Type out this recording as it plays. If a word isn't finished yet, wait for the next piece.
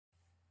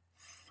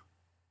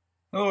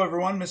Hello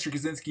everyone, Mr.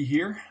 Kaczynski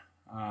here.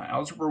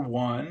 Algebra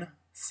 1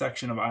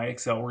 section of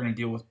IXL, we're going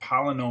to deal with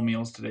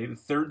polynomials today. The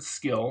third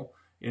skill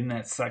in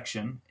that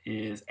section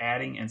is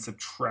adding and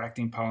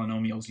subtracting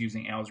polynomials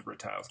using algebra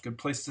tiles. Good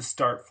place to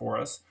start for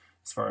us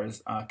as far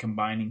as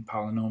combining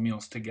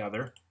polynomials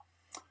together.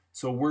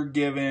 So we're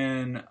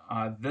given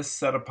this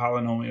set of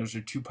polynomials,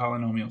 or two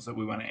polynomials that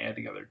we want to add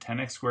together.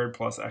 10x squared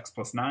plus x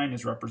plus 9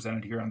 is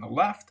represented here on the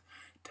left.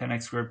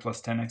 10x squared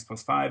plus 10x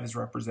plus 5 is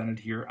represented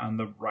here on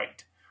the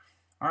right.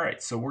 All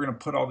right, so we're going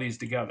to put all these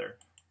together.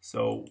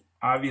 So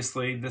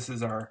obviously this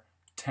is our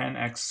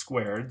 10x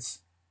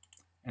squareds,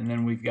 and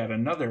then we've got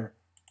another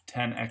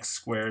 10x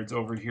squareds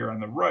over here on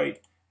the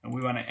right, and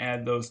we want to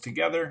add those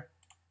together.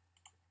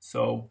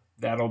 So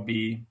that'll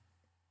be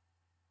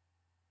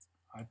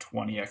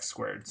 20x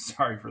squared.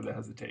 Sorry for the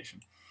hesitation.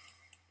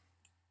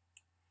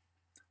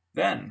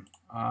 Then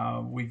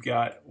we've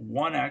got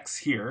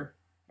 1x here,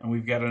 and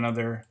we've got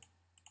another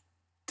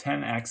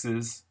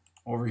 10x's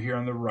over here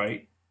on the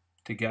right.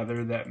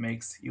 Together that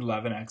makes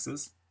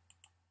 11x's.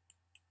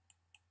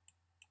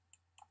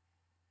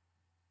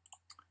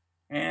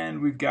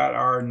 And we've got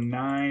our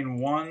 9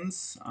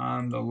 ones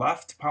on the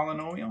left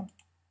polynomial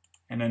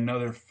and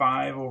another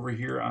 5 over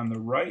here on the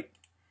right.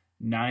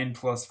 9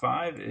 plus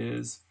 5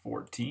 is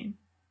 14.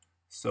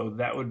 So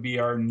that would be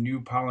our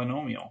new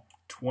polynomial,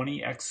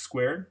 20x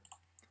squared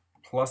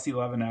plus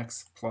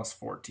 11x plus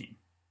 14.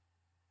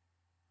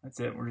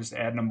 That's it. We're just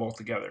adding them both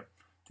together.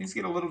 Things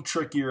get a little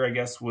trickier, I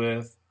guess,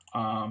 with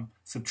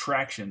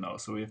subtraction though.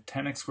 So we have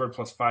 10x squared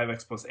plus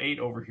 5x plus 8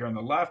 over here on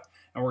the left,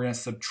 and we're going to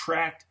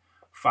subtract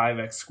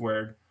 5x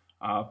squared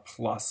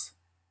plus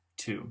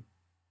 2.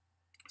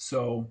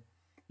 So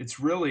it's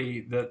really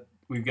that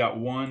we've got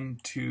 1,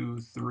 2,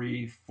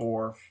 3,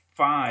 4,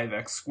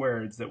 5x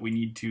squareds that we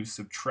need to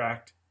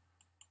subtract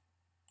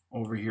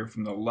over here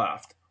from the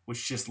left,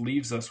 which just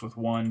leaves us with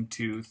 1,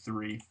 2,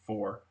 3,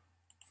 4,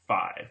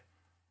 5.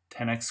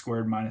 10x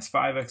squared minus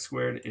 5x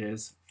squared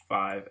is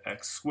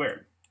 5x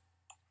squared.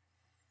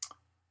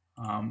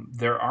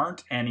 There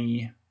aren't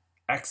any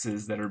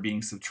x's that are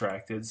being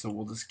subtracted, so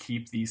we'll just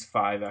keep these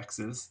 5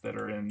 x's that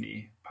are in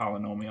the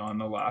polynomial on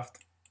the left.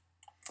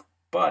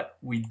 But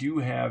we do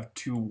have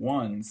 2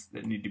 1's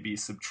that need to be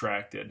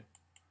subtracted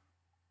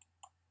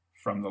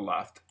from the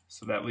left.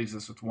 So that leaves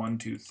us with 1,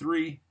 2,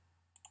 3,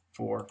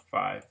 4,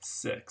 5,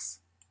 6.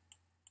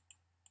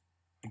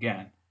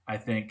 Again, I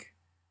think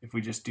if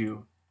we just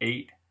do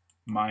 8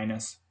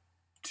 minus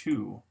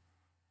 2,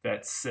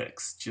 that's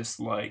 6, just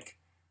like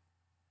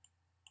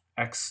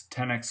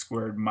 10x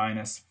squared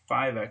minus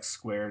 5x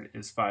squared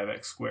is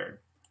 5x squared.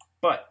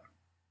 But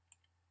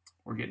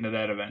we're getting to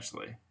that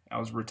eventually.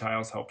 Algebra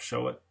tiles help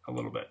show it a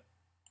little bit.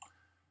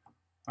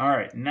 All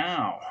right,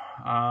 now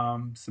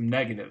some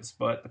negatives,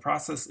 but the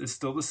process is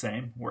still the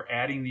same. We're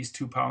adding these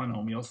two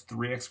polynomials,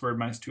 3x squared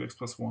minus 2x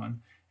plus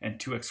 1 and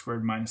 2x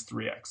squared minus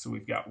 3x. So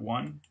we've got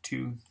 1,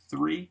 2,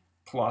 3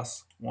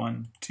 plus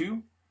 1,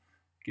 2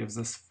 gives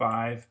us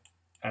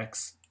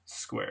 5x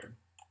squared.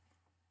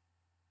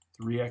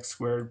 3x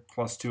squared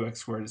plus 2x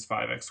squared is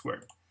 5x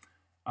squared.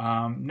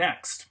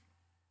 Next,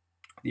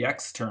 the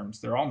x terms,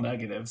 they're all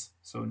negatives.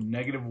 So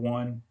negative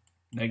 1,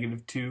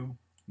 negative 2,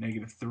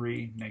 negative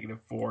 3,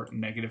 negative 4,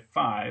 negative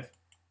 5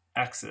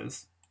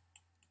 x's.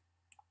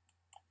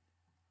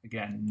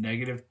 Again,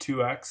 negative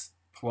 2x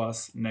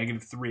plus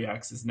negative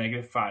 3x is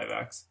negative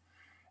 5x.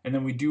 And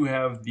then we do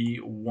have the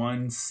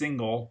one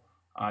single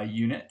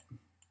unit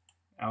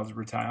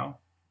algebra tile,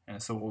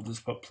 and so we'll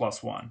just put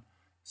plus 1.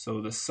 So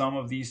the sum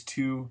of these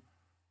two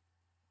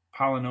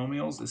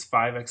polynomials is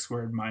 5x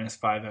squared minus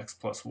 5x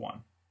plus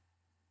 1.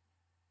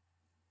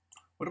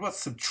 What about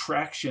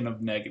subtraction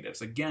of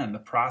negatives? Again, the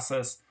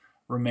process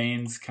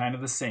remains kind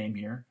of the same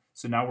here.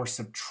 So now we're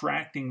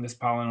subtracting this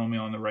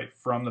polynomial on the right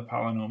from the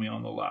polynomial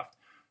on the left.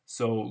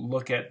 So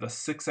look at the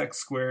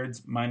 6x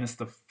squareds minus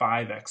the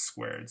 5x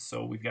squareds.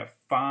 So we've got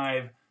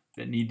 5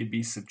 that need to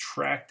be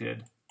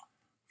subtracted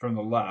from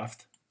the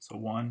left. So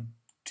 1,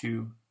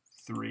 2,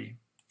 3,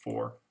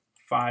 4,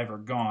 5 are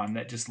gone.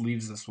 That just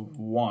leaves us with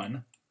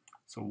 1.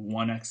 So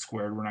 1x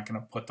squared, we're not going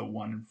to put the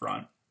 1 in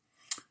front.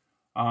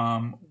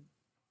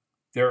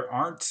 There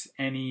aren't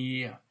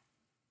any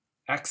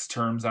x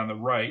terms on the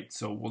right,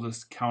 so we'll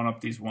just count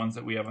up these ones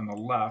that we have on the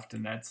left,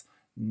 and that's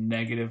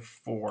negative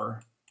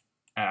 4x.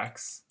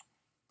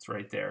 It's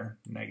right there,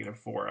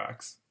 negative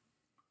 4x.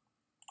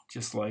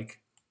 Just like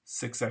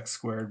 6x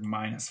squared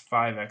minus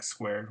 5x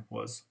squared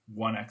was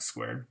 1x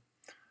squared.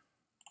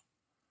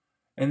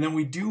 And then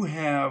we do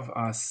have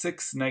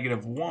 6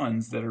 negative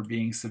 1's that are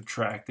being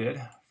subtracted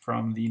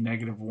from the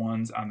negative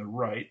 1's on the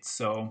right.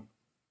 So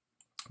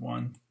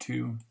 1,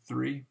 2,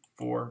 3,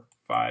 4,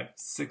 5,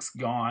 6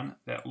 gone.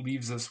 That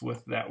leaves us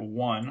with that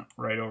 1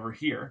 right over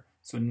here.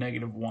 So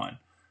negative 1.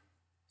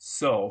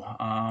 So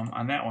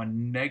on that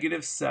one,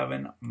 negative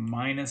 7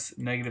 minus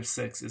negative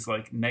 6 is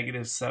like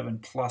negative 7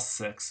 plus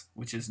 6,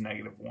 which is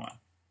negative 1.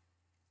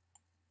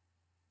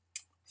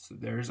 So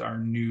there's our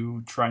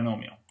new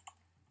trinomial.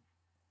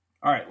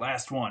 All right,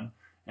 last one.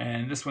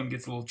 And this one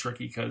gets a little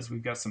tricky because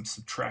we've got some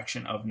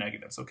subtraction of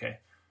negatives. Okay,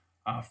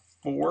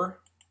 4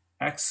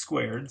 x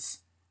squareds,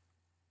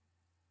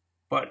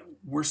 but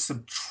we're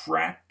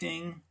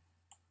subtracting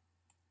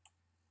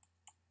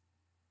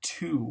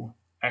 2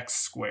 x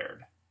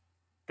squared.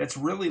 That's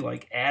really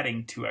like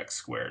adding 2x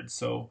squared.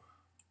 So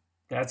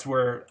that's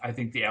where I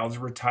think the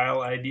algebra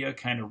tile idea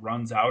kind of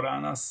runs out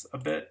on us a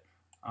bit.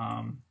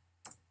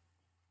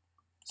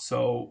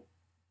 So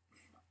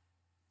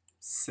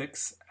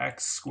 6x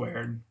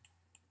squared,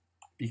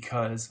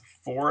 because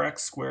 4x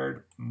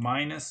squared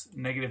minus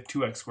negative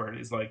 2x squared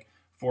is like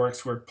 4x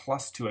squared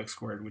plus 2x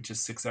squared, which is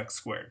 6x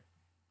squared.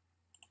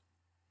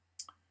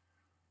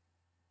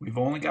 We've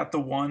only got the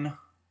one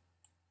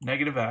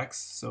negative x,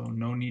 so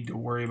no need to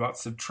worry about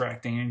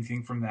subtracting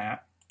anything from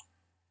that.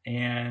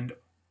 And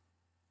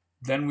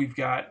then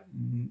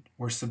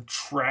we're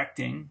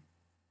subtracting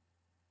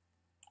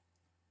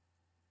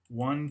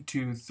 1,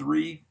 2,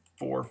 3,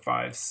 4,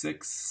 5,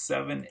 6,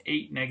 7,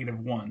 8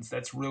 negative ones.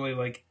 That's really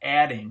like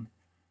adding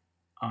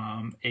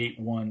 8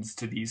 ones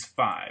to these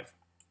 5.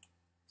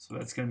 So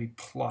that's going to be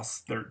plus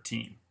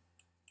 13.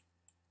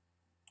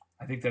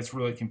 I think that's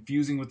really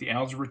confusing with the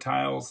algebra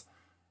tiles,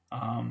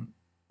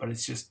 but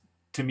it's just,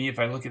 to me, if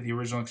I look at the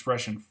original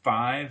expression,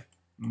 5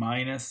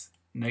 minus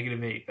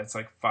negative 8, that's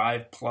like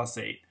 5 plus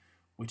 8,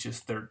 which is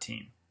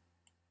 13.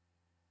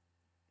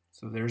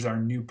 So there's our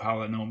new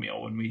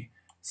polynomial when we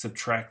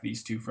subtract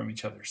these two from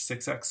each other.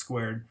 6x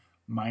squared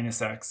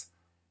minus x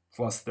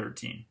plus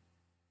 13.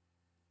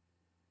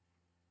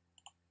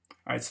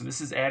 All right, so this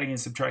is adding and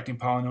subtracting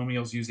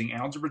polynomials using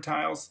algebra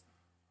tiles.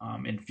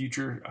 In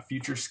a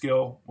future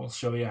skill, we'll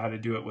show you how to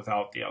do it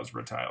without the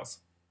algebra tiles,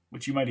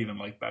 which you might even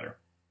like better.